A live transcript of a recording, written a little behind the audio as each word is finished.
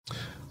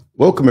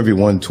Welcome,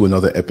 everyone, to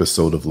another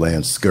episode of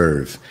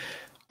Lancescurv.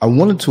 I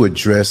wanted to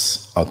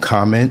address a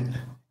comment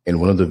in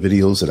one of the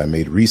videos that I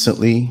made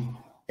recently,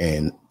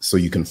 and so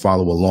you can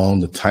follow along.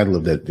 The title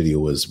of that video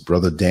was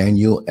Brother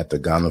Daniel at the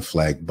Ghana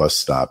Flag Bus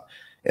Stop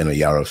in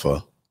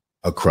Ayarifa,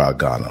 Accra,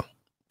 Ghana.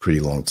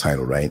 Pretty long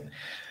title, right?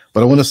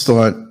 But I want to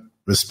start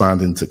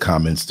responding to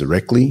comments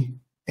directly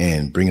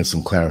and bringing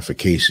some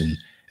clarification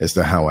as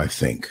to how I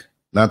think.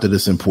 Not that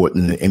it's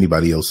important in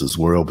anybody else's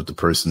world, but the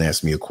person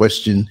asked me a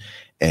question,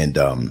 and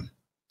I'm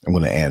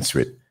going to answer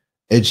it.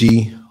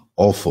 Edgy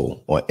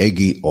Awful or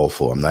Eggy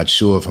Awful. I'm not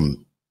sure if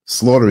I'm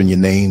slaughtering your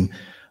name,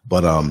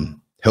 but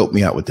help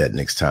me out with that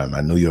next time.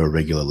 I know you're a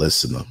regular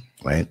listener,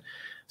 right?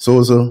 So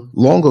it's a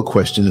longer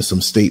question and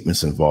some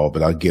statements involved,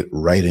 but I'll get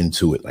right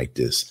into it like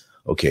this.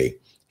 Okay.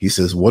 He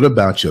says, what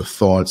about your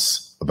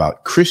thoughts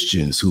about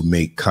Christians who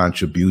make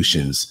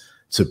contributions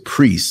to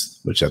priests,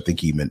 which I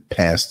think he meant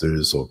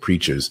pastors or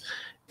preachers,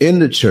 in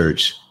the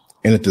church,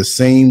 and at the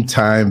same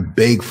time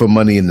beg for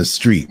money in the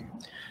street?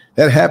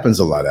 That happens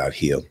a lot out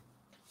here.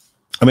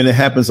 I mean, it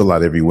happens a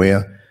lot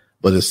everywhere,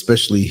 but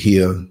especially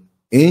here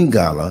in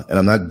Ghana, and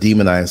I'm not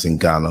demonizing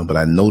Ghana, but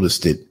I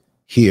noticed it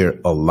here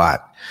a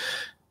lot,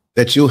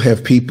 that you'll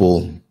have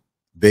people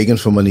begging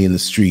for money in the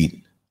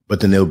street, but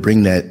then they'll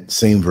bring that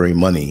same very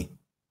money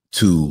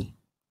to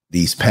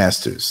these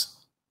pastors,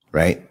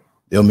 right?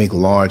 They'll make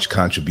large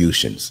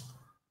contributions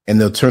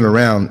and they'll turn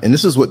around. And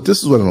this is what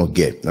I don't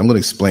get. I'm going to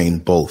explain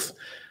both.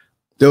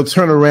 They'll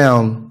turn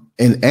around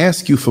and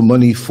ask you for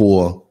money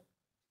for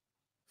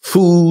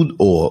food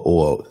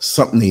or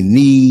something they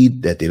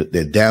need, that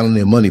they're down on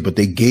their money, but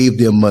they gave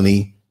their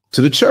money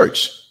to the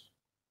church.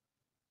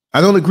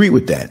 I don't agree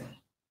with that,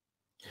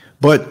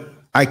 but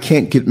I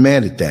can't get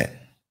mad at that.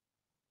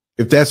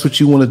 If that's what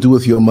you want to do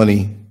with your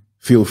money,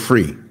 feel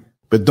free,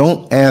 but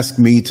don't ask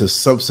me to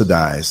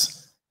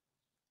subsidize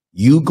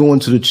you going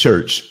to the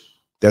church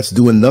that's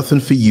doing nothing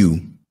for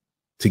you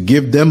to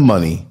give them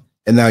money.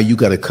 And now you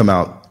got to come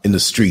out in the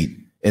street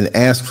and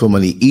ask for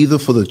money either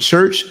for the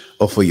church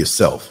or for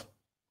yourself.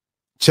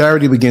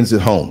 Charity begins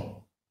at home.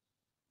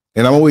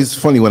 And I'm always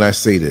funny when I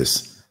say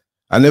this.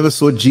 I never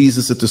saw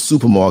Jesus at the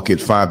supermarket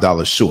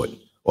 $5 short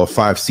or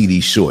 5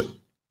 CDs short.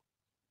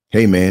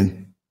 Hey,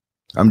 man,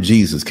 I'm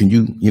Jesus. Can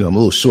I'm a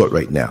little short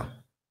right now.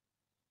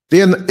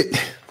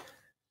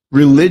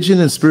 Religion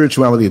and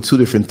spirituality are two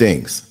different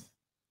things.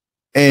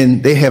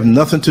 And they have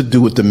nothing to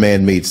do with the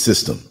man-made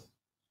system.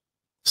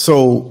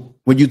 So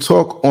when you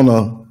talk on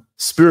a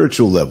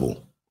spiritual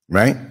level,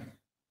 right,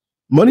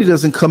 money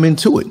doesn't come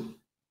into it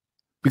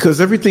because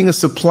everything is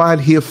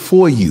supplied here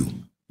for you.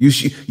 You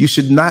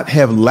should not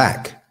have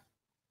lack.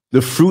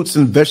 The fruits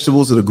and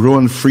vegetables that are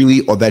growing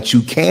freely, or that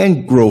you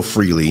can grow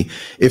freely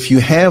if you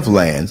have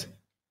land.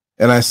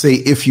 And I say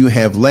if you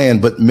have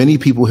land, but many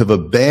people have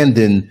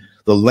abandoned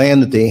the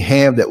land that they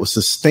have that will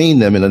sustain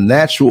them in a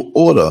natural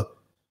order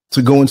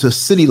to go into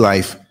city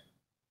life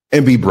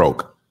and be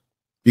broke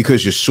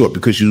because you're short,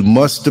 because you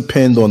must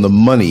depend on the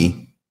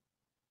money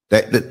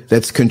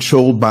that's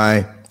controlled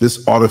by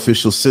this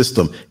artificial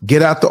system.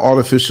 Get out the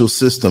artificial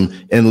system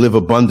and live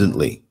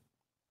abundantly.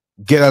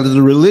 Get out of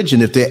the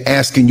religion if they're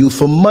asking you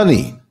for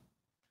money.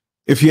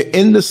 If you're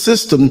in the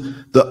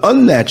system, the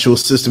unnatural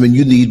system, and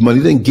you need money,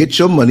 then get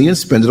your money and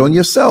spend it on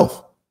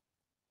yourself.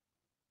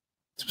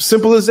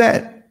 Simple as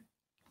that.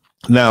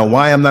 Now,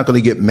 why I'm not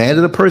going to get mad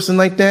at a person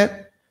like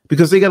that?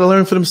 Because they got to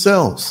learn for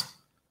themselves.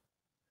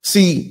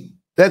 See,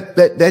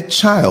 that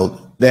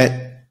child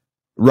that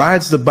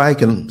rides the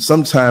bike and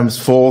sometimes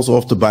falls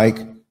off the bike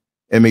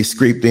and may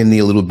scrape their knee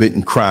a little bit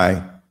and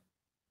cry.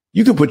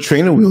 You can put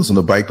trainer wheels on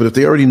the bike, but if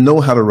they already know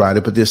how to ride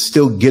it, but they're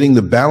still getting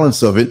the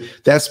balance of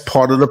it, that's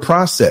part of the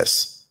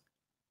process.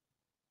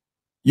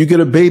 You get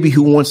a baby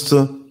who wants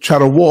to try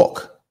to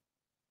walk.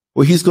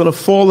 Well, he's going to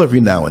fall every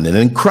now and then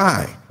and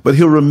cry, but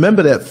he'll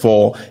remember that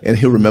fall and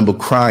he'll remember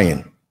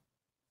crying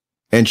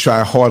and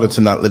try harder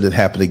to not let it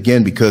happen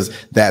again because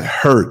that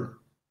hurt.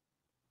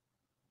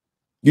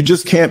 You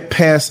just can't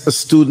pass a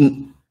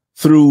student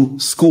through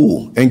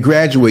school and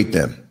graduate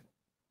them.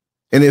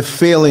 And they're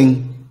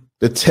failing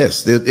the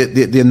test.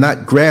 They're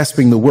not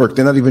grasping the work.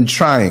 They're not even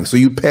trying. So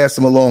you pass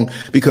them along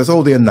because,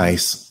 oh, they're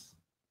nice.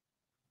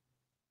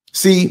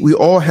 See, we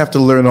all have to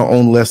learn our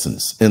own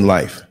lessons in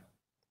life.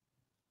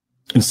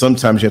 And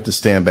sometimes you have to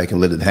stand back and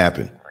let it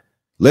happen.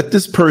 Let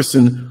this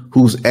person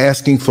who's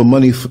asking for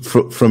money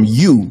from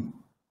you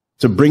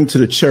to bring to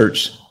the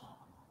church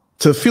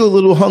to feel a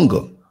little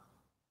hunger.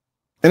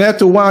 And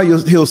after a while,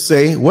 he'll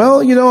say,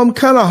 well, I'm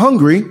kind of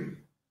hungry.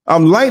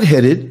 I'm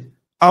lightheaded.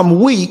 I'm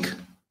weak.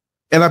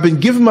 And I've been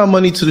giving my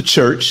money to the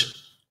church.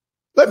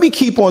 Let me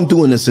keep on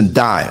doing this and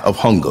die of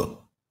hunger.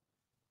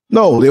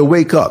 No, they'll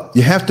wake up.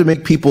 You have to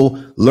make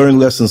people learn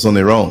lessons on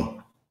their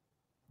own.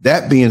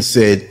 That being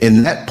said,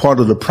 in that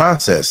part of the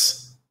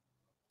process,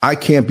 I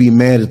can't be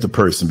mad at the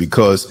person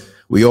because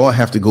we all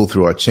have to go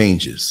through our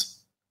changes.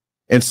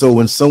 And so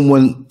when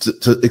someone,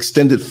 to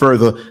extend it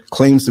further,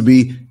 claims to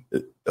be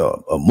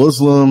a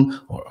Muslim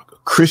or a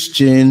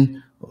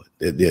Christian, or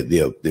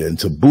they're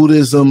into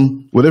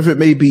Buddhism, whatever it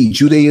may be,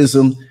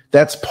 Judaism,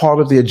 That's part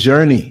of their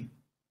journey.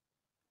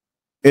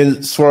 And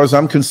as far as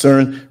I'm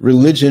concerned,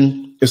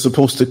 religion is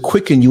supposed to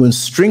quicken you and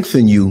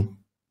strengthen you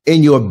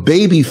in your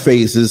baby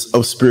phases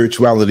of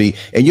spirituality.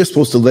 And you're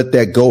supposed to let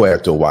that go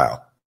after a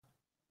while.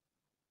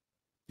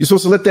 You're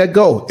supposed to let that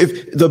go.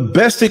 If the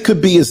best it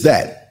could be is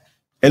that,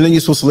 and then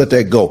you're supposed to let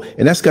that go.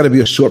 And that's got to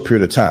be a short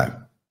period of time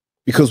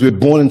because we're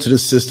born into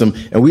this system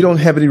and we don't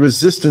have any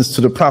resistance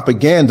to the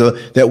propaganda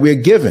that we're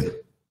given.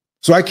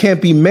 So I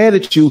can't be mad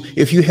at you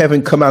if you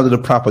haven't come out of the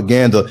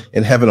propaganda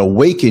and haven't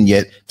awakened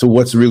yet to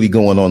what's really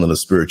going on a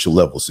spiritual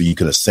level so you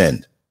can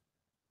ascend.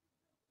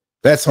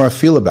 That's how I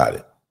feel about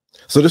it.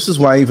 So this is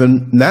why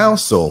even now,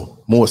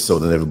 so more so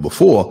than ever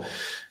before,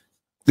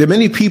 there are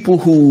many people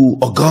who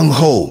are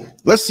gung-ho.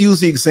 Let's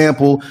use the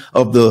example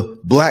of the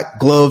black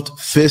gloved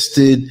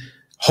fisted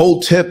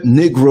Hotep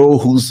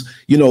Negro who's,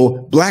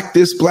 black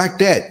this, black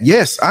that.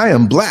 Yes, I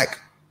am black.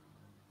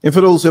 And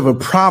for those who have a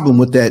problem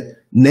with that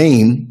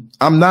name,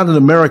 I'm not in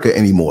America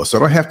anymore, so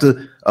I don't have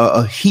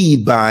to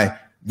heed by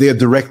their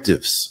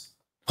directives.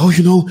 Oh,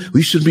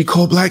 we shouldn't be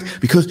called black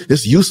because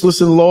it's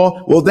useless in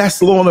law. Well, that's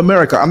the law in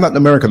America. I'm not in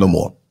America no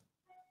more.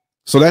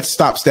 So that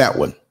stops that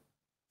one.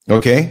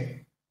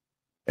 Okay.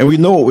 And we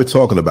know what we're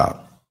talking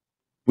about.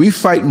 We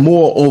fight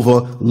more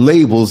over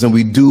labels than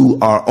we do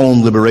our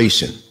own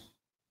liberation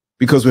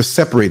because we're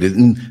separated,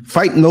 and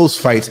fighting those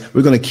fights,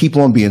 we're going to keep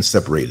on being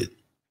separated.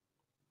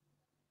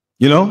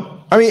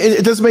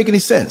 It doesn't make any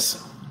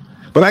sense.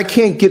 But I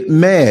can't get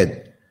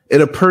mad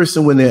at a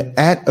person when they're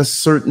at a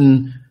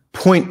certain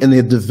point in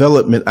their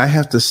development. I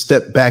have to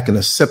step back and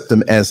accept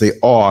them as they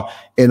are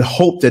and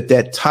hope that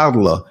that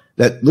toddler,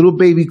 that little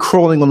baby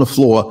crawling on the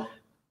floor,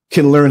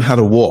 can learn how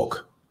to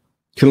walk,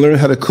 can learn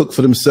how to cook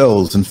for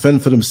themselves and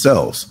fend for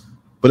themselves.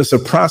 But it's a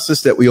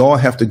process that we all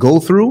have to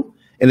go through,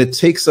 and it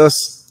takes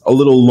us a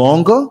little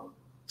longer,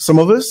 some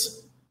of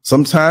us,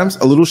 sometimes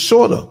a little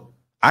shorter.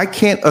 I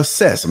can't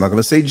assess. I'm not going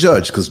to say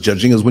judge because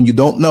judging is when you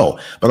don't know,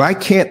 but I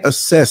can't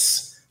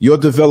assess your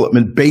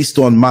development based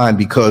on mine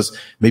because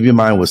maybe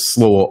mine was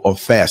slower or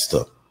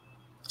faster.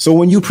 So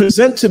when you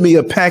present to me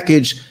a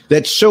package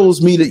that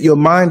shows me that your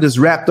mind is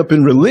wrapped up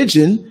in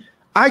religion,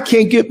 I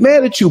can't get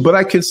mad at you, but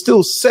I can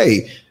still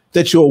say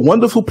that you're a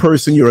wonderful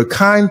person. You're a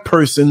kind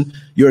person.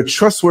 You're a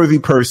trustworthy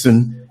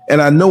person.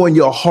 And I know in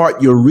your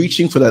heart, you're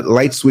reaching for that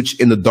light switch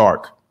in the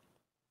dark.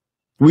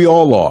 We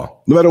all are.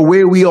 No matter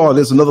where we are,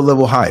 there's another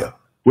level higher.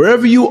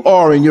 Wherever you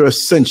are in your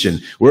ascension,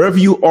 wherever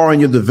you are in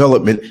your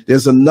development,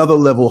 there's another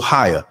level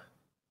higher.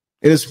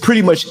 And it's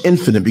pretty much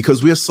infinite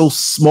because we're so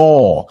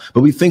small,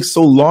 but we think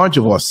so large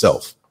of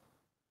ourselves.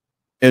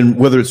 And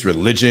whether it's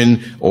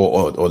religion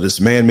or this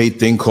man-made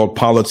thing called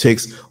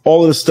politics,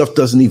 all of this stuff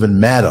doesn't even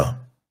matter.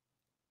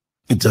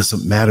 It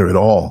doesn't matter at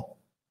all.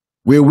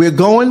 Where we're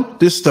going,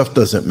 this stuff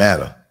doesn't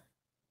matter.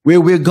 Where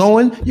we're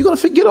going, you're going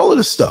to forget all of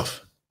this stuff.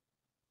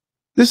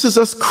 This is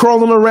us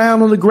crawling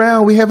around on the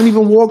ground. We haven't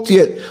even walked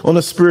yet on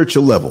a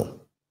spiritual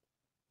level.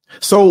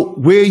 So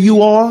where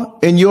you are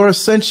in your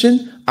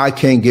ascension, I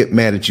can't get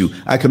mad at you.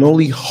 I can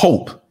only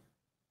hope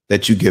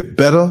that you get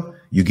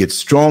better, you get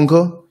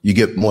stronger, you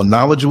get more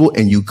knowledgeable,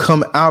 and you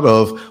come out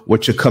of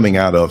what you're coming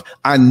out of.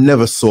 I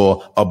never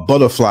saw a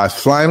butterfly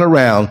flying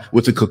around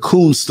with a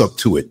cocoon stuck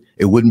to it.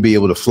 It wouldn't be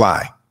able to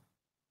fly.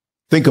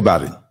 Think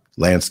about it.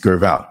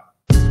 Lancescurv out.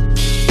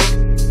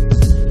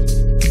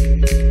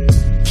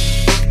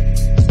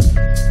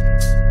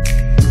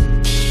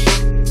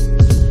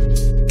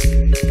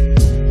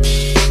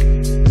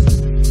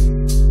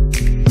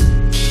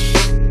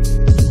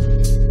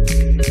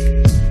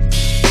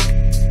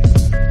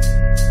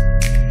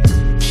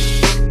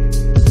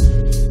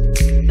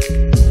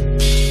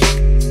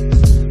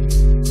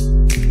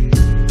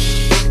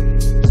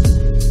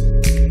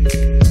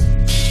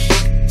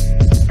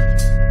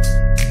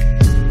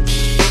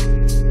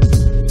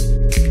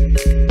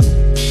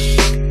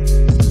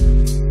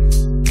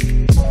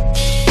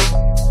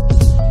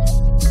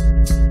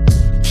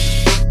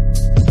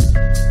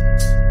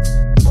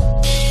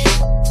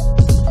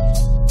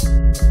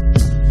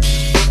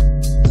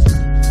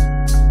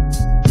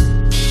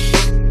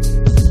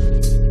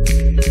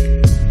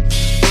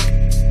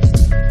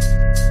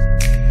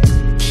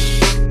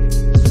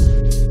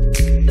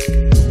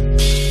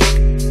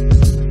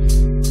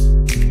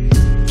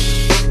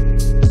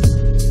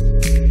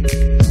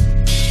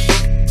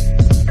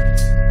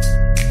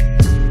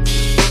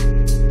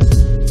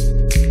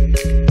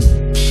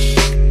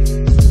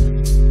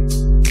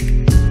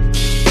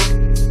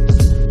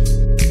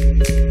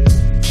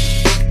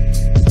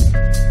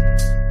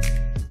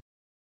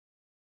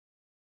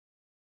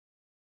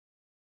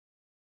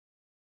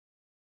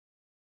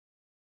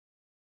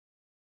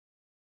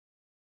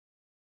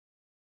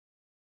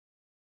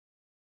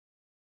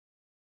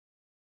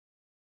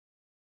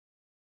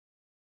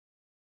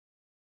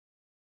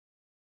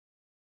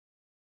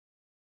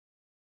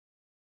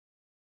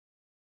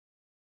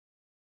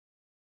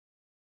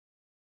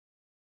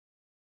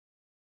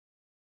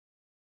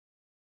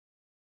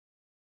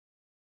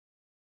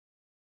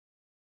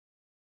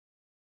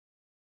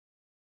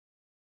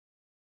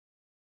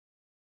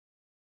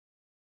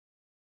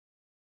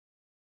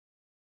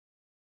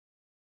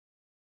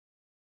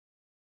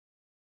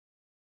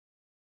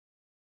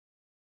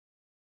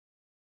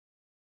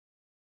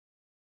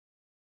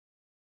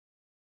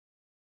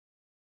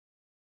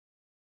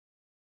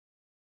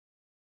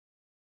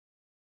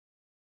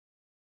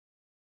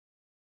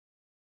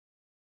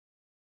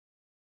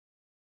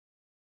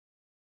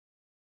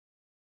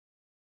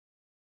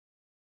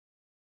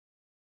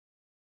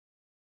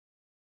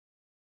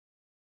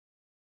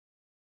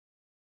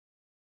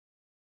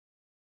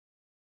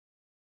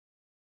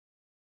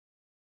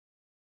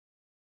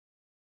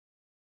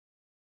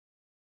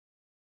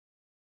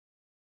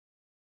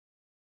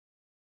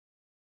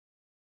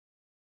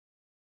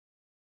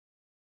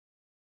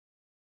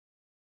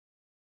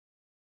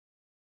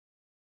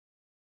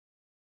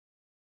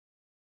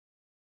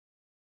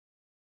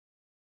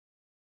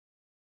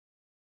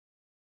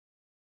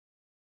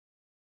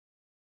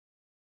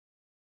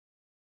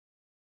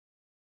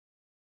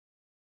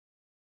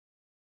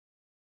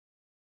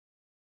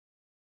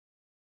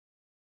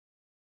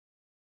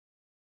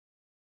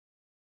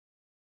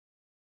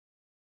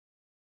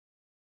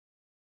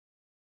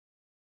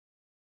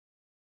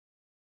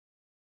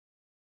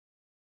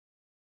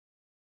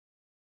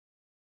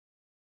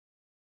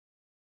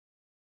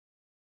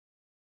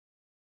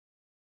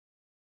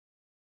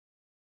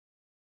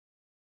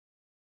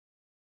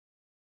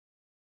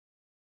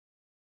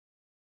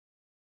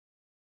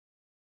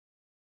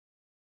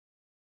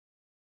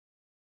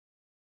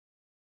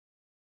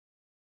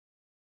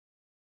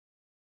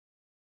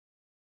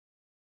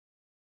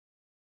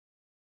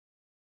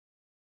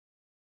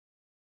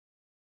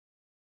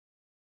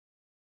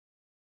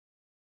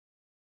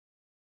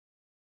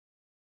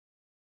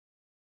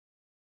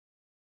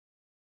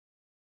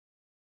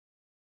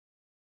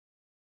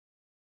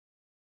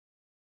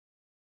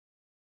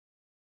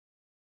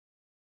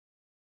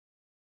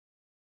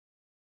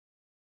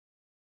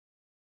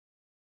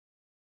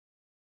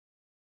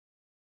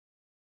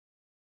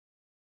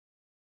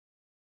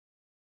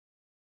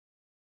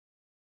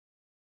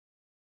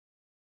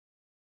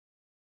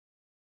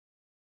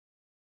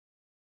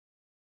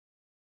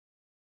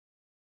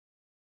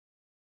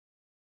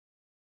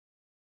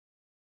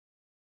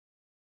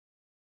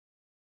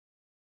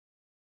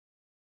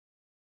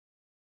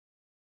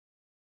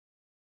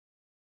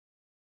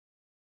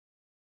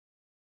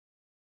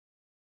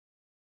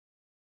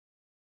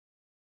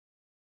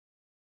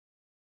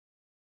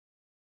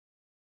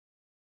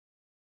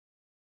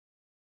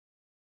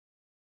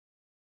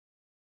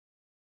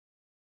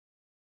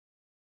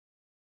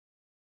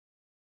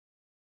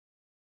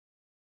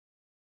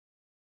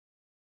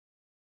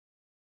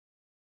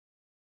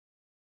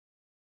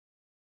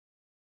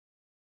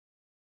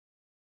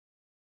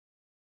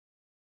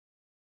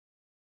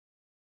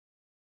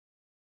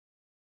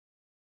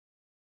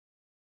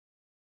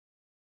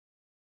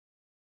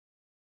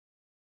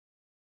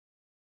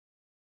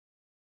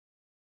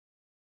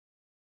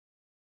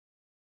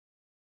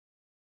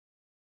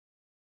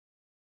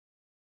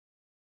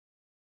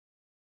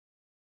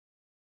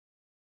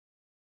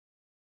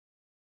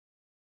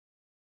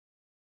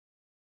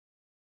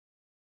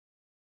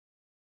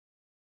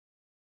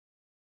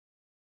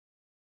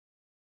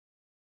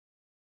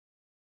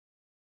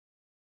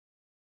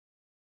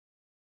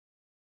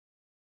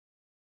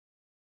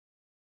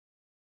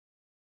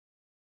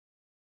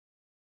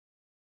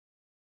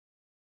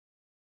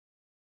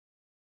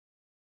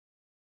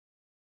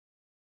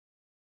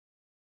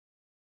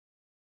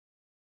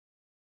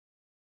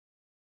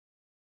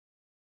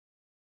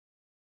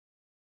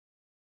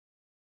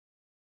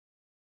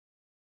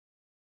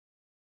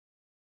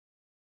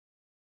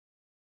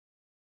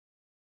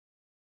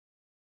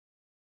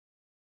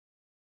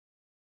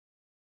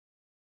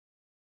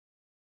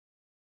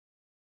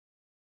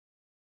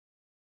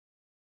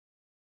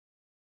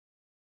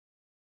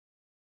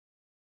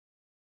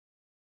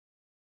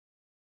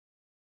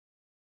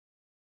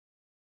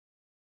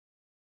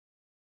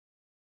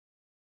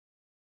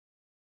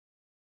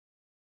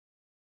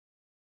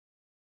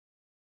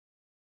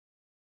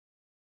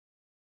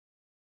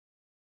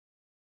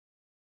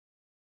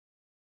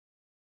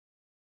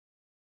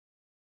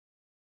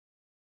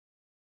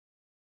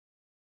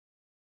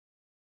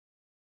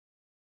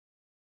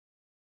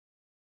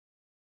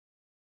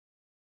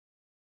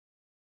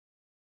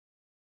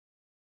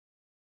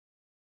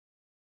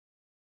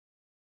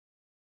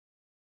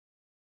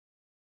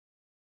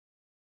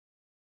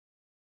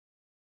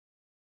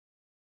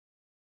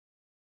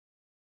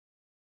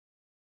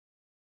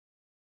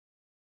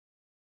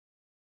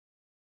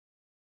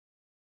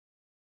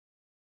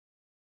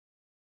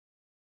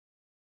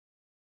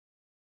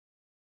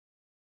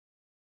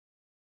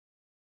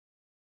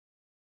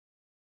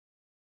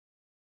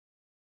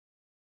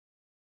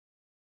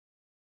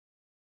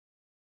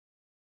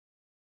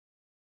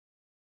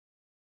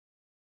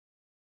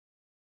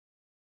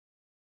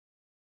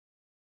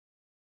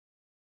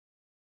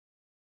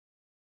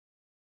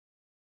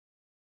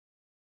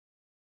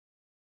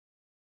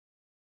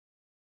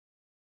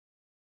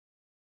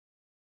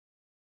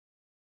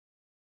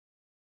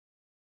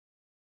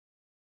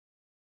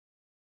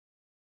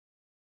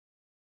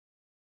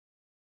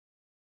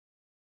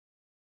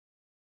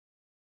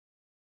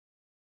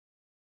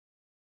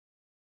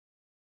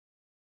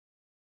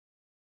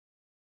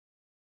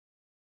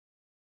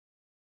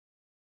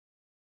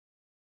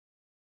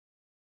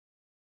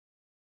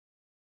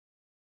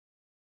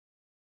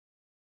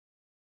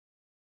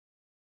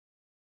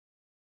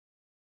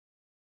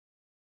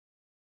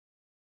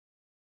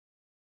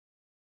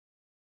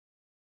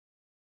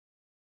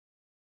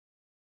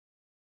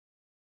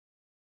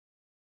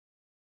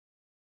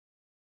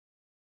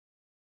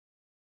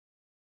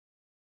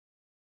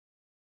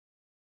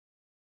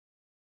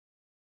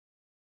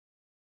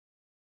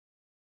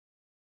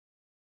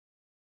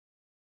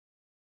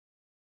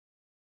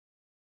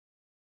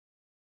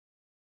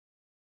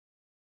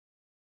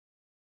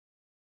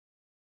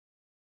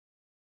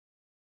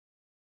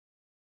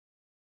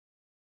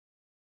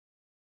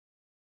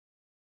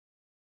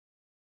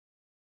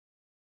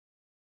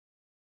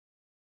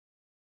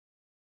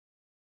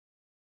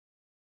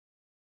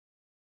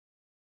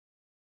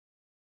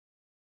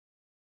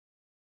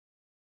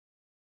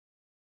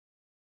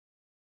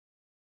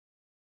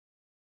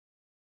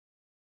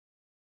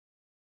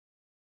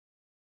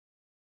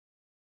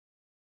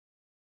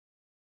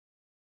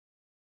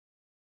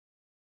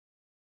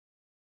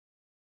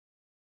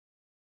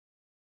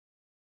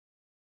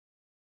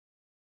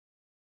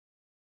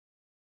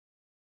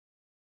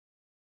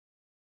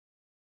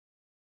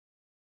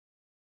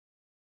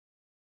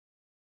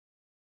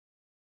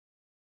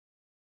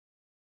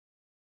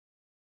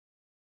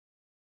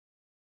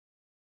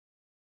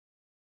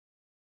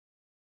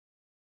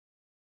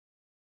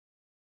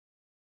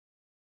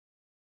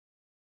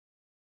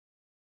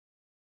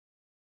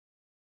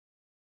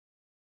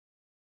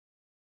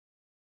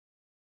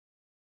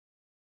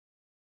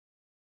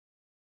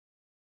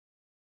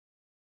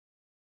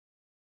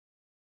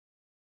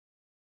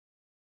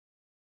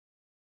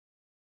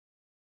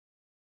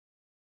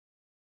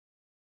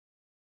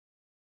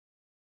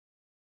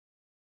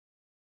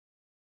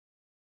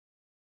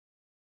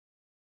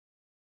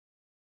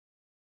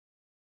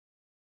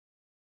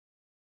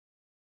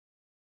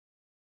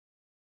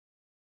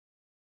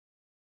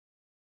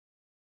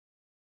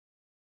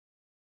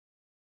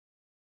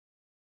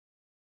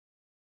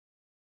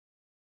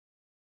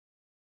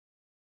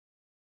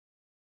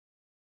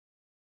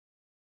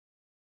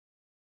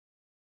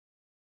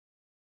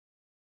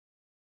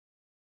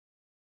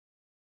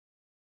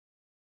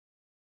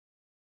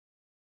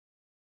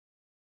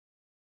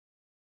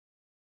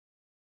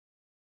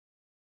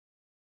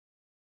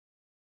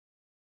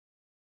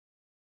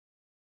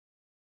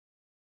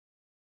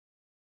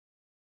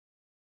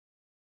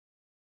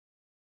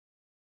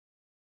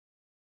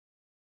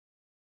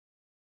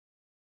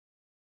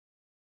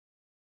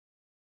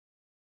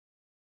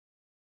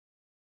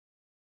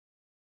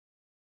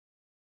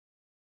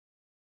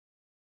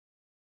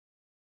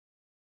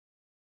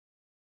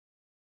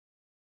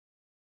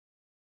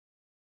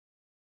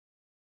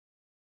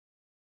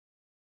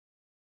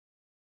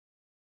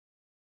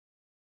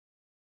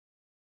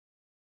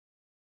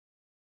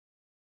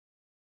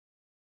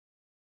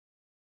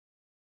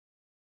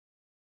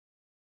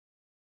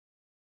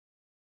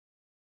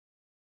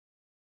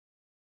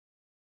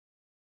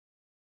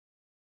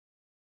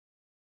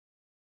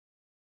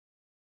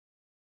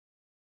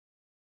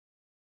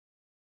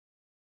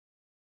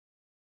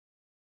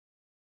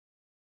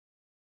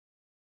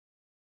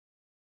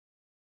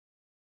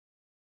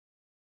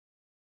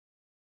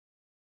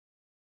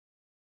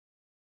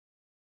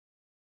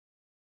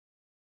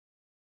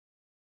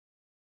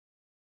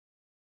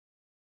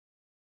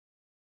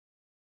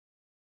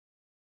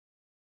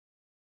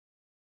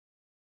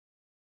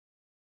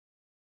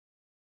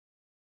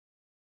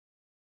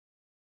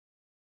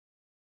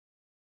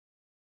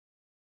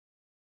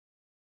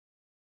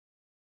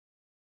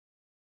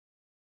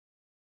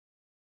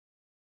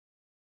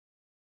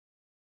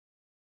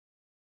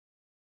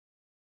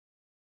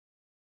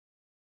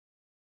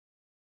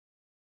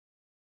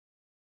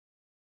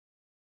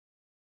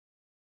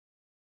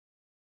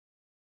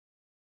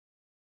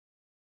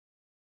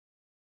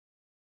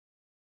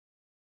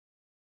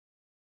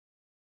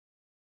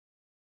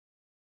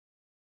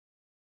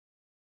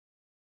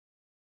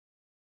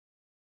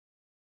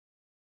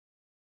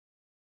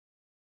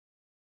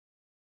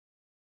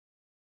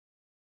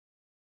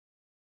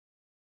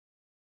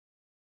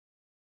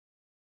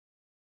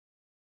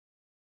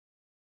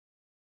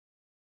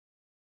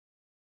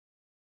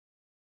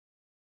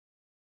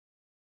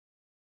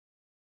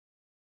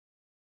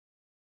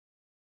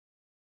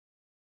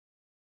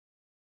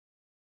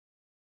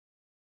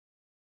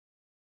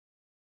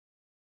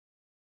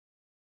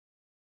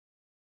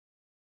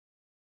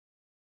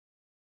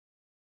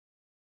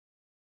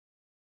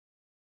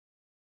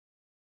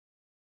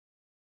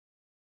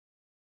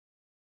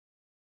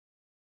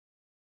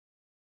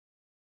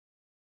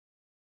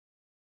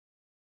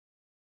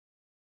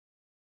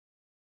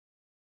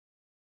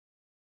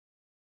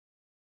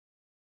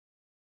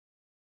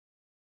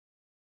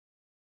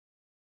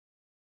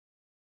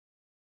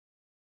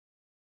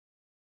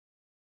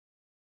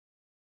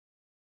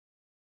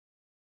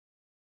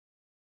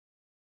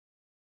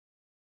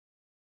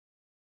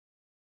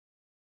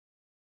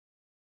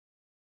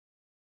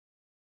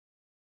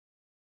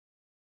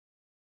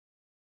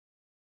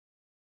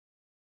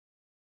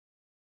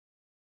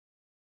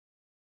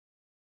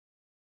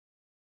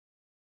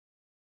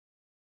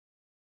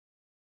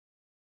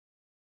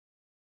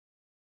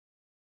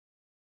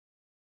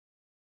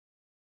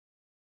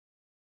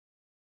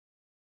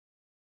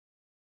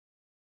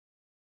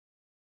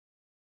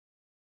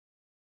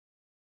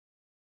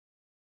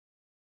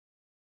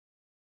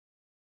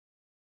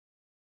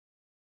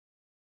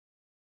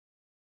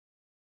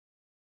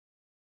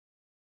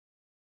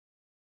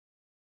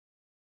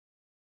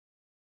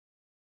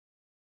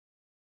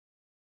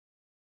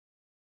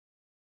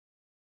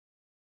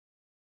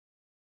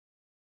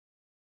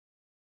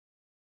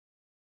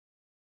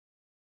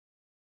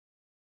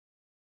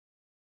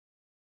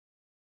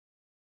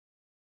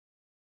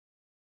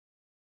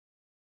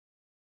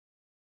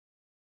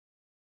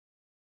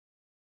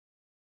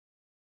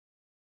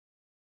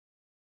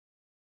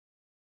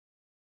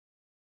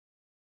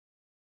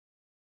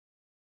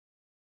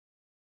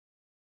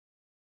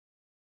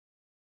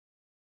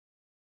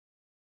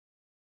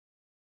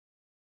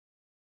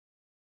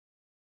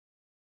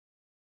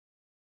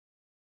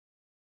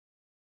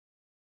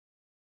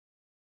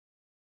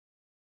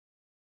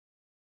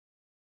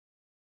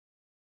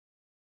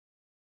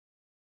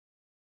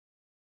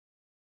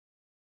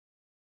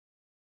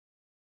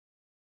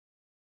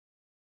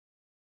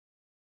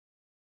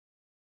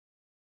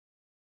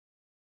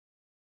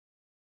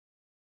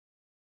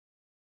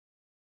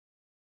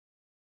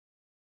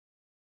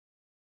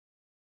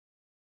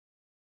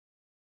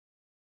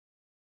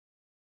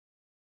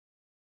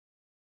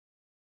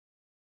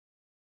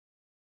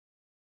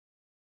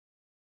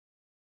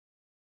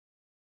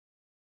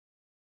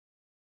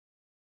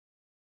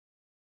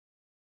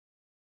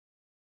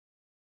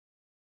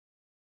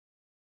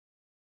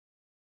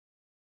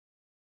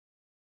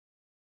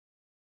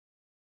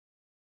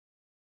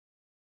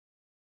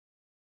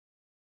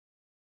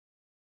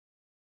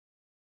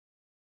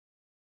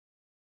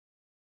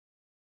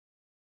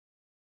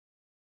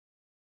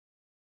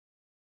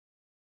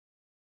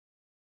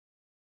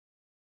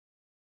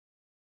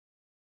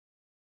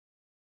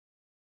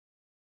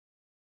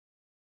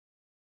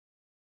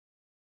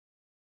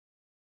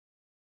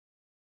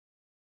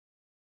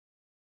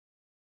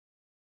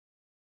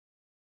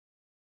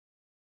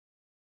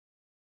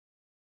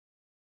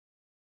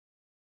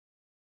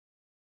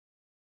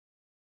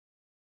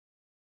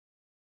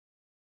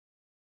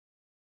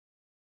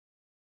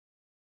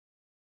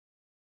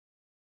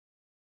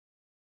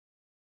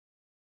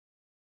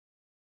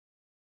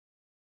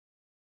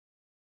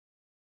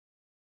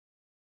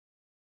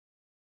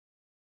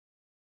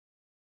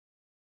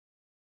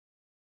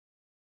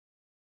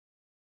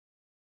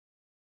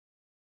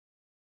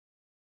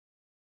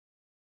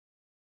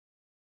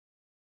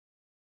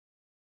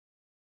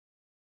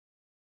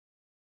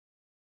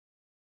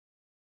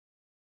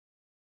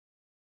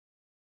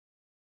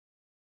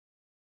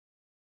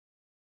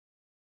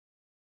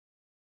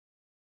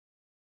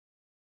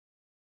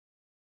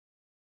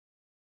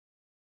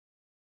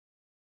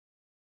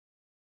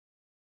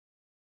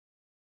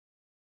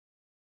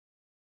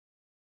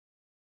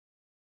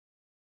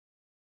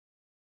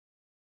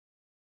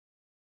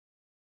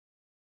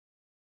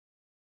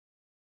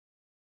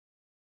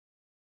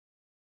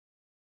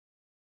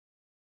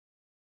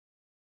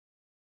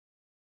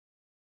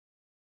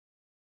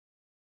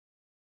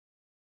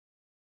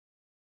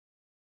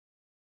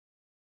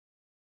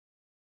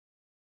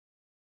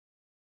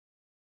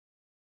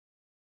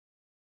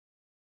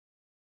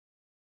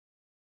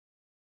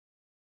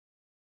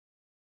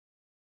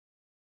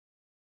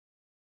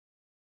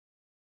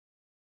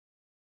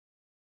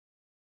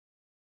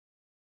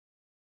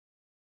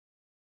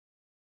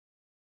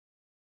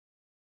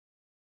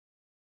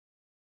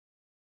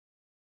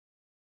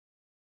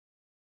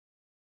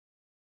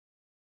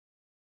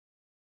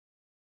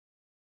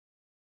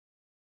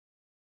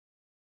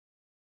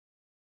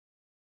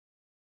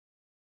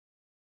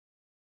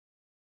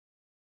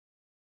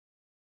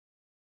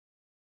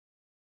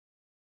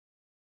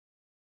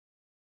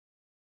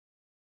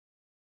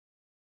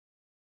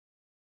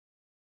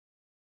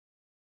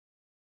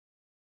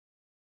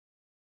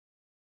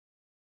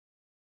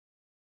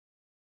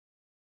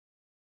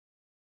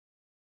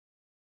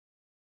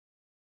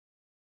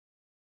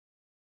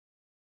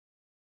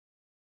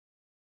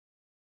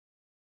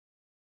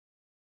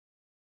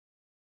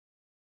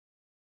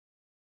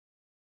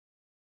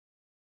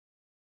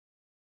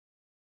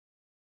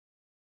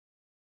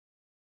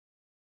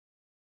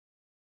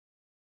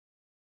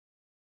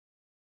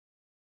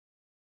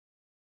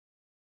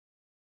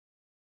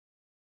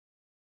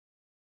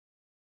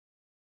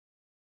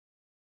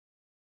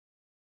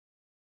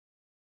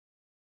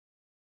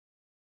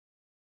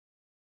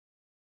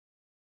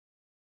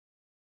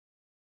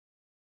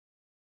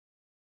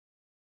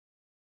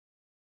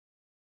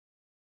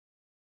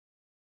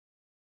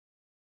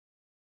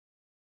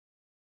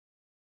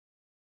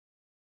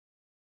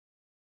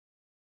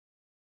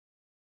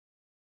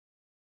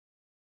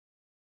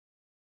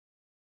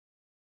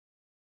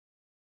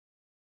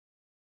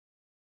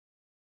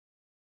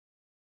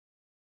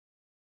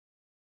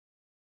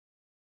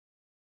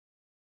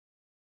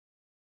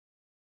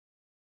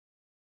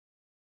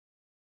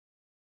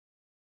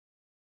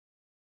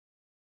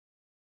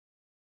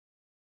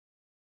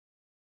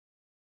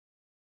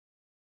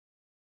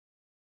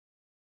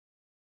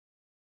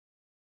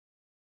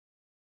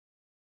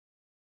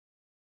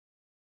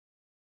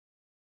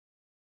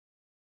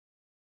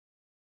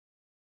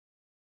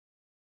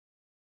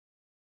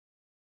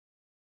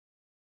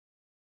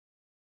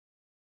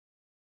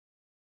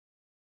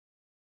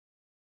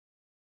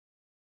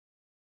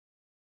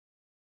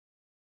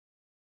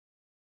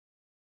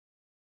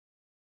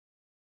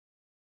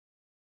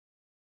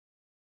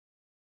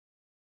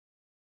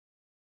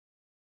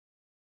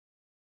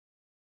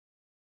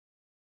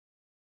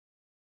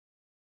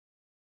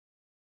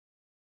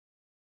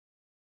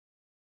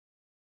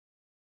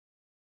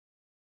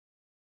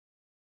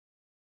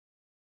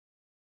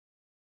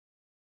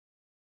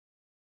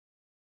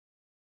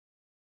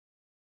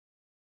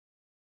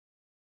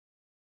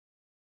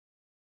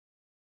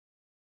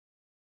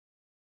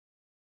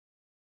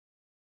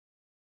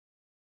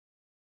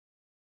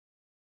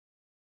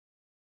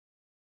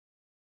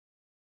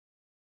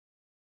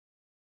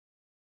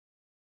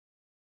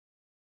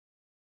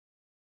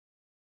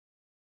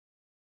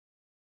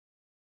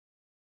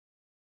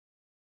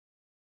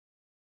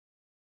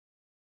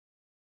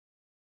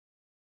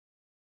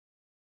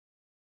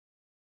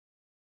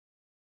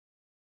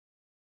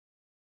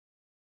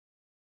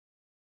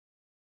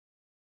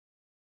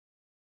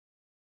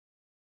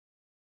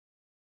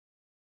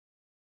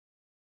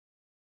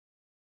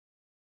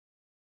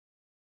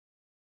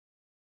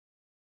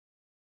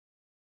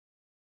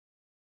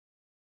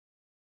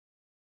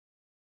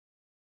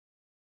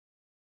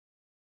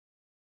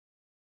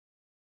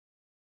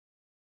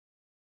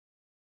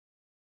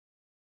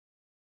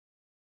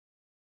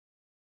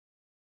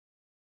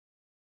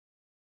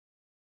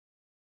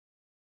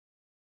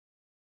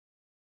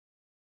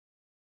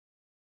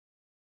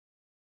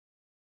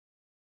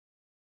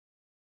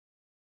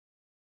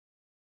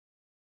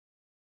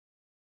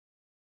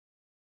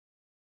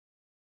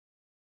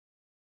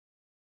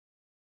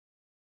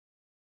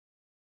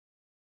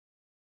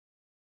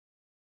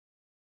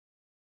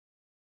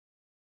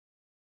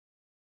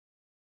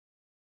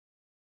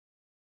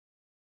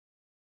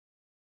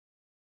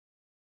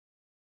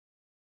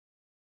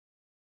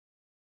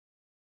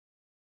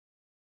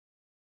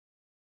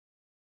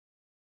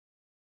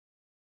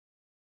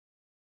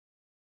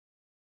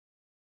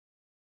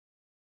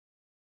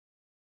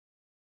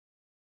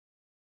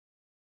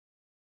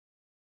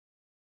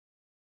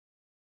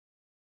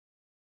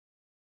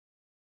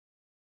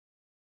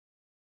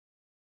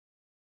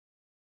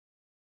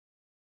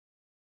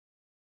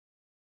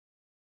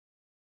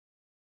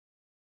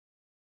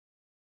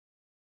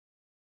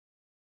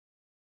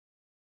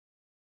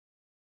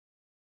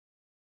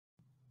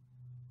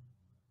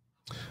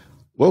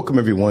 Welcome,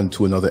 everyone,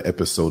 to another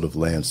episode of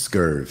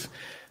Lancescurv.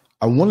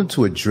 I wanted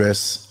to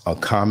address a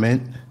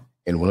comment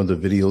in one of the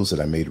videos that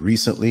I made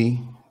recently,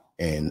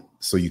 and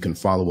so you can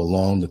follow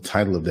along. The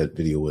title of that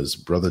video was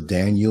Brother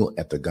Daniel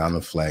at the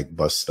Ghana Flag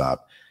Bus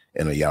Stop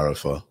in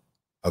Ayarifa,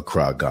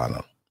 Accra,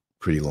 Ghana.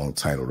 Pretty long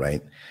title,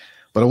 right?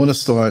 But I want to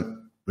start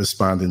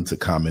responding to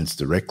comments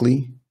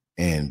directly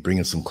and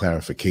bringing some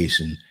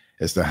clarification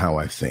as to how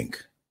I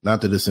think. Not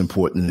that it's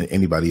important in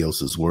anybody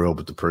else's world,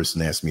 but the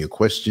person asked me a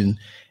question,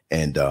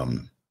 and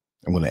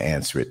I'm going to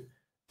answer it.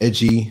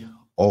 Edgy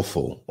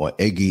Awful or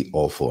Eggy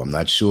Awful. I'm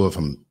not sure if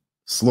I'm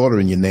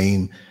slaughtering your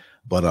name,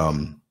 but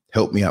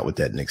help me out with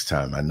that next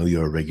time. I know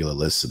you're a regular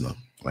listener,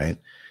 right?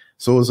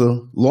 So it's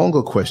a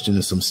longer question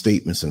and some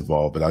statements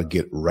involved, but I'll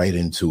get right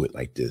into it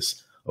like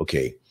this.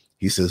 Okay.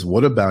 He says,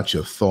 what about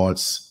your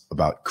thoughts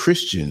about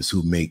Christians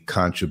who make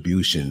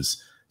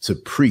contributions to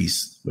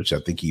priests, which I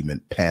think he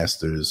meant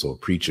pastors or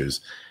preachers,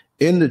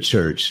 in the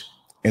church,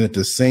 and at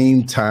the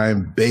same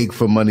time beg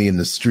for money in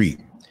the street?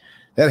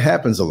 That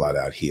happens a lot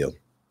out here.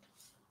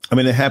 I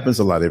mean, it happens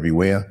a lot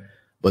everywhere,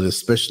 but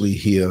especially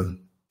here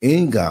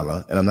in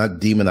Ghana, and I'm not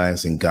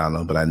demonizing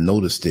Ghana, but I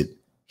noticed it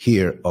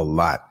here a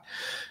lot,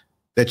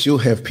 that you'll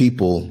have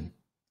people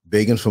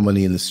begging for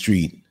money in the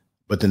street,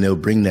 but then they'll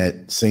bring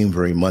that same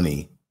very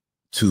money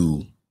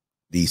to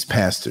these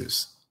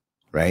pastors,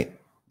 right?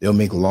 They'll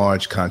make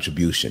large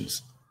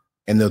contributions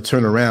and they'll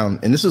turn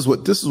around. And this is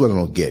what I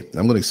don't get.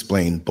 I'm going to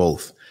explain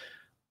both.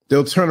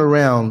 They'll turn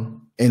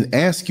around and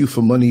ask you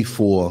for money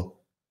for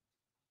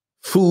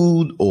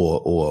food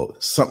or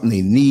something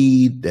they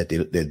need, that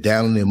they're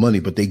down on their money,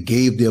 but they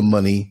gave their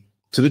money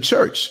to the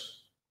church.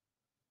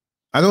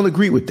 I don't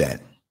agree with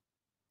that,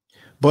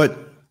 but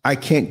I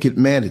can't get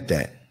mad at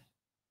that.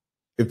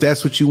 If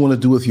that's what you want to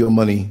do with your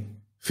money,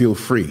 feel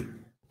free.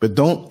 But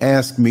don't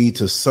ask me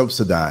to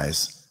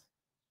subsidize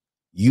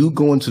you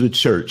going to the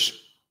church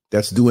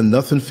that's doing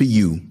nothing for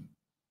you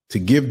to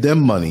give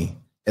them money.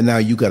 And now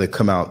you got to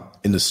come out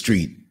in the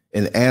street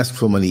and ask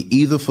for money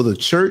either for the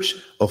church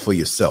or for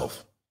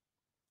yourself.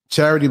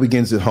 Charity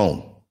begins at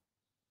home.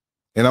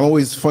 And I'm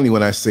always funny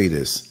when I say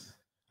this.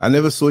 I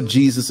never saw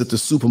Jesus at the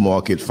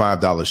supermarket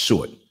 $5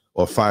 short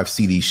or 5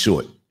 CDs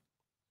short.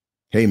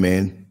 Hey,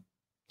 man,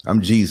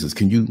 I'm Jesus.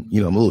 Can I'm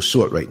a little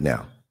short right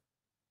now.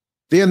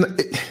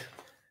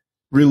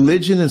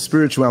 Religion and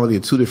spirituality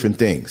are two different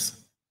things,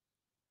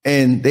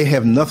 and they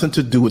have nothing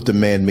to do with the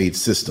man-made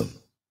system.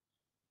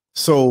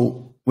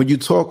 So when you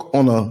talk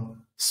on a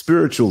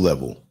spiritual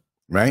level,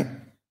 right,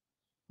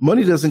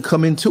 money doesn't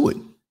come into it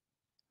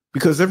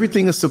because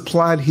everything is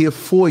supplied here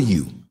for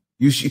you.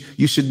 You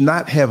should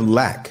not have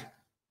lack.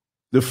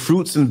 The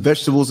fruits and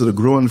vegetables that are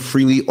growing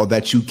freely, or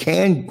that you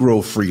can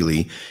grow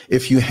freely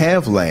if you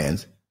have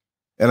land.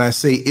 And I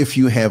say if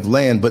you have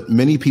land, but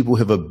many people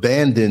have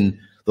abandoned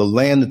the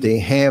land that they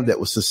have that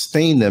will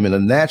sustain them in a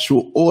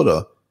natural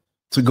order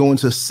to go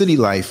into city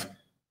life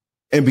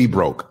and be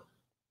broke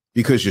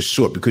because you're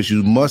short, because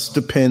you must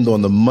depend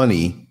on the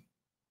money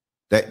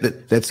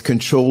that's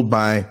controlled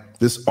by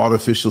this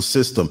artificial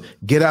system.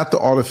 Get out the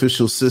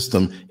artificial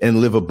system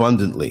and live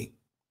abundantly.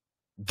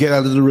 Get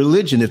out of the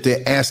religion if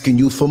they're asking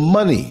you for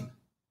money.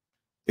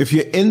 If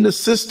you're in the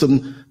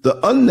system, the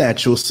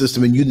unnatural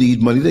system, and you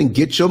need money, then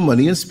get your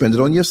money and spend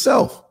it on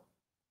yourself.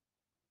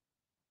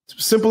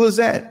 Simple as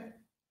that.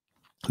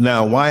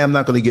 Now, why I'm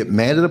not going to get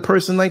mad at a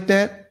person like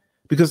that?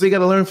 Because they got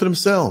to learn for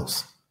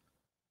themselves.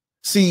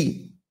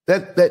 See,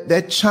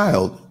 that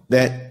child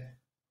that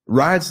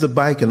rides the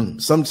bike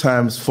and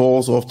sometimes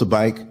falls off the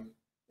bike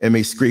and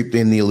may scrape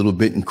their knee a little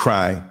bit and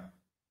cry.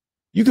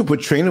 You can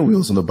put trainer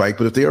wheels on the bike,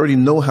 but if they already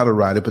know how to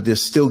ride it, but they're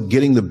still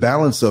getting the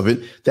balance of it,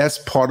 that's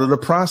part of the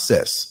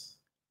process.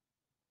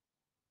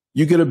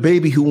 You get a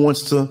baby who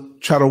wants to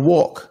try to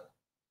walk.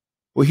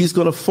 Well, he's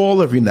going to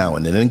fall every now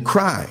and then and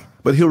cry.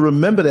 But he'll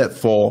remember that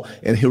fall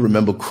and he'll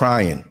remember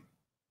crying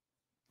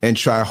and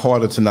try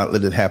harder to not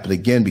let it happen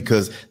again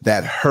because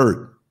that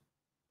hurt.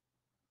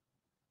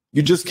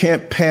 You just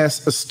can't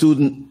pass a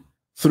student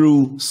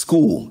through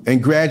school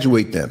and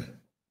graduate them.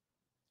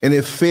 And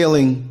they're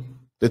failing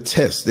the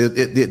test.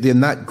 They're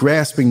not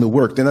grasping the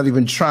work. They're not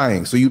even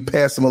trying. So you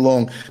pass them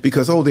along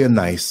because, oh, they're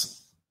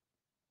nice.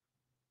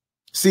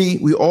 See,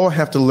 we all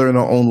have to learn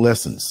our own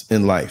lessons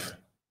in life.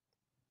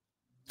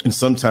 And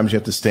sometimes you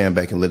have to stand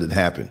back and let it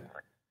happen.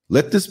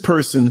 Let this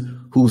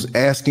person who's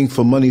asking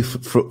for money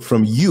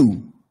from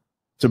you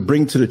to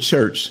bring to the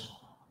church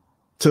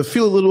to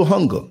feel a little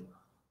hunger.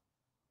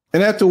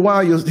 And after a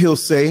while, he'll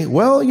say,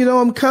 well,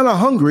 I'm kind of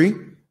hungry.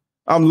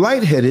 I'm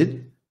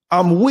lightheaded.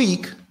 I'm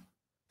weak.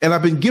 And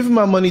I've been giving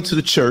my money to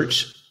the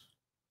church.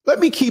 Let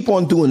me keep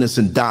on doing this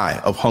and die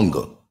of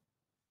hunger.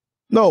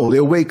 No,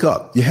 they'll wake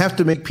up. You have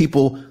to make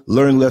people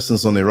learn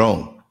lessons on their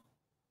own.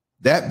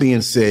 That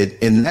being said,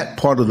 in that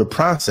part of the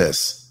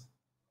process,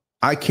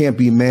 I can't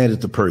be mad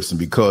at the person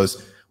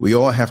because we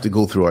all have to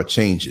go through our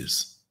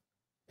changes.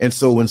 And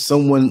so when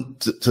someone,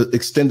 to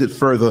extend it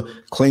further,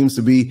 claims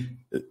to be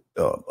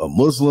a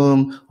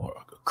Muslim or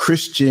a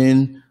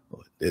Christian,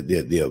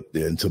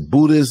 they're into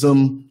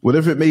Buddhism,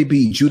 whatever it may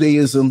be,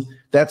 Judaism.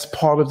 That's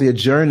part of their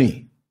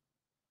journey.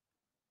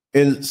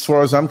 And as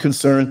far as I'm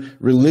concerned,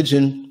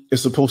 religion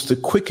is supposed to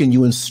quicken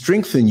you and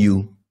strengthen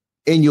you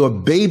in your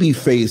baby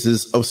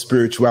phases of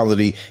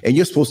spirituality. And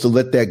you're supposed to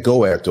let that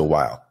go after a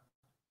while.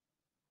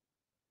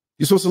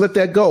 You're supposed to let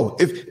that go.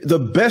 If the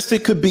best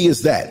it could be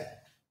is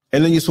that,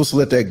 and then you're supposed to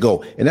let that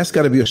go. And that's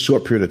got to be a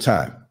short period of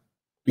time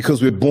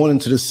because we're born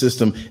into this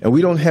system and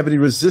we don't have any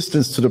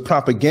resistance to the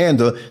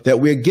propaganda that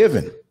we're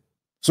given.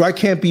 So I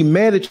can't be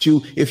mad at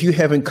you if you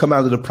haven't come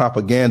out of the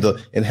propaganda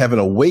and haven't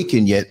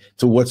awakened yet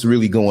to what's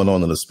really going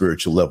on a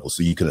spiritual level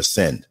so you can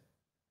ascend.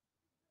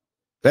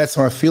 That's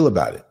how I feel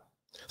about it.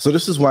 So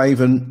this is why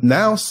even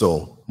now,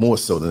 so more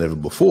so than ever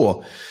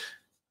before,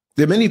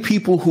 there are many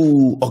people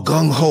who are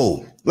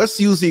gung-ho. Let's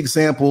use the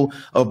example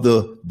of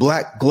the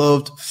black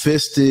gloved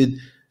fisted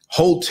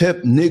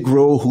Hotep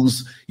Negro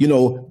who's,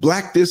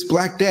 black this,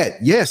 black that.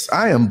 Yes,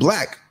 I am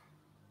black.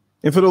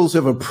 And for those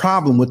who have a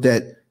problem with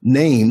that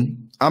name,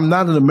 I'm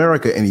not in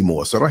America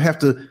anymore, so I don't have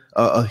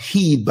to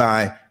heed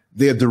by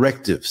their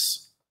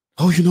directives.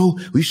 Oh,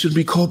 we shouldn't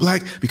be called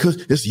black because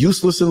it's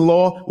useless in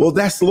law. Well,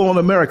 that's the law in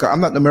America. I'm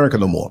not in America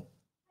no more.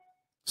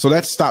 So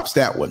that stops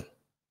that one.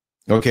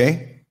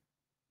 Okay?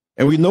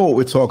 And we know what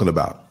we're talking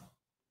about.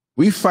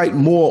 We fight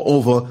more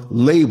over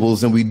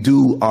labels than we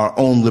do our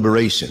own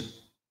liberation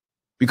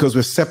because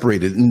we're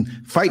separated. And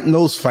fighting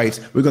those fights,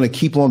 we're going to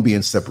keep on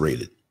being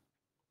separated.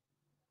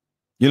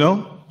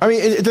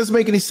 It doesn't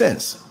make any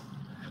sense.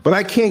 But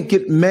I can't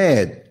get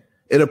mad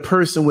at a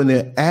person when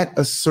they're at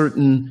a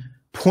certain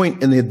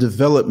point in their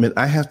development.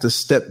 I have to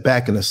step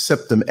back and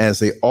accept them as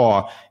they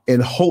are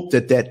and hope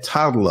that that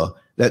toddler,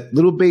 that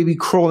little baby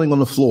crawling on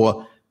the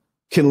floor,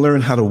 can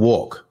learn how to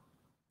walk,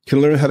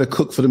 can learn how to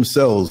cook for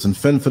themselves and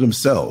fend for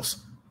themselves.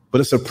 But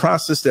it's a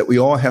process that we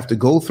all have to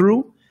go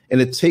through, and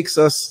it takes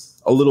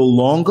us a little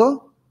longer,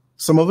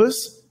 some of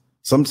us,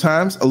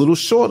 sometimes a little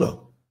shorter.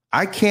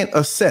 I can't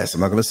assess.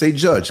 I'm not going to say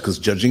judge because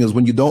judging is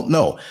when you don't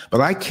know,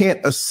 but I can't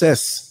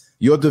assess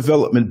your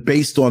development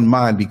based on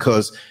mine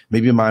because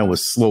maybe mine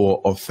was slower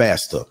or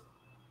faster.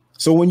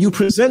 So when you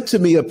present to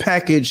me a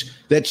package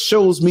that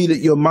shows me that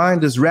your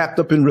mind is wrapped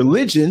up in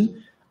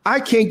religion, I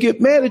can't get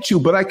mad at you,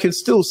 but I can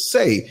still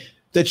say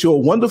that you're a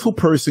wonderful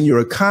person. You're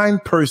a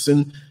kind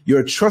person.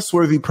 You're a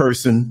trustworthy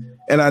person.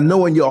 And I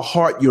know in your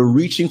heart, you're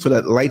reaching for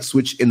that light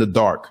switch in the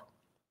dark.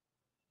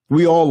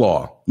 We all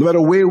are. No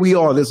matter where we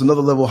are, there's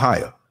another level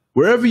higher.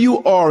 Wherever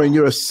you are in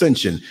your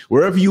ascension,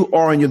 wherever you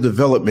are in your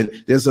development,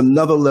 there's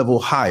another level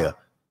higher.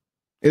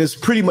 And it's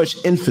pretty much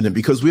infinite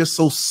because we're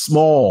so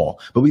small,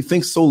 but we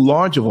think so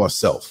large of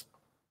ourselves.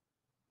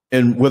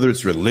 And whether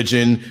it's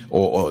religion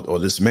or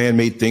this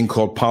man-made thing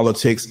called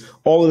politics,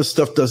 all of this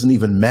stuff doesn't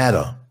even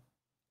matter.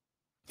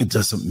 It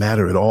doesn't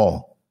matter at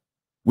all.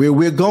 Where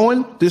we're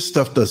going, this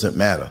stuff doesn't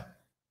matter.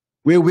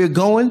 Where we're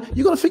going,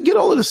 you're going to forget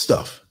all of this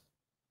stuff.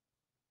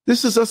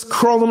 This is us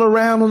crawling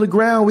around on the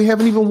ground. We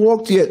haven't even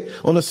walked yet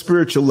on a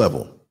spiritual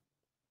level.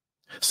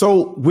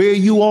 So where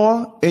you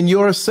are in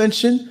your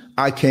ascension,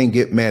 I can't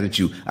get mad at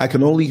you. I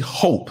can only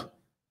hope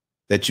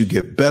that you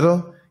get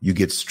better, you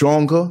get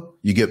stronger,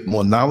 you get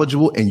more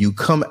knowledgeable, and you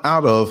come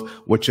out of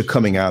what you're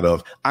coming out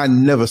of. I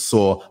never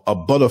saw a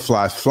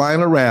butterfly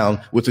flying around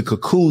with a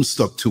cocoon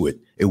stuck to it.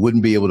 It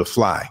wouldn't be able to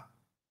fly.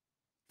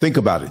 Think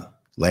about it.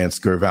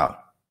 Lancescurv out.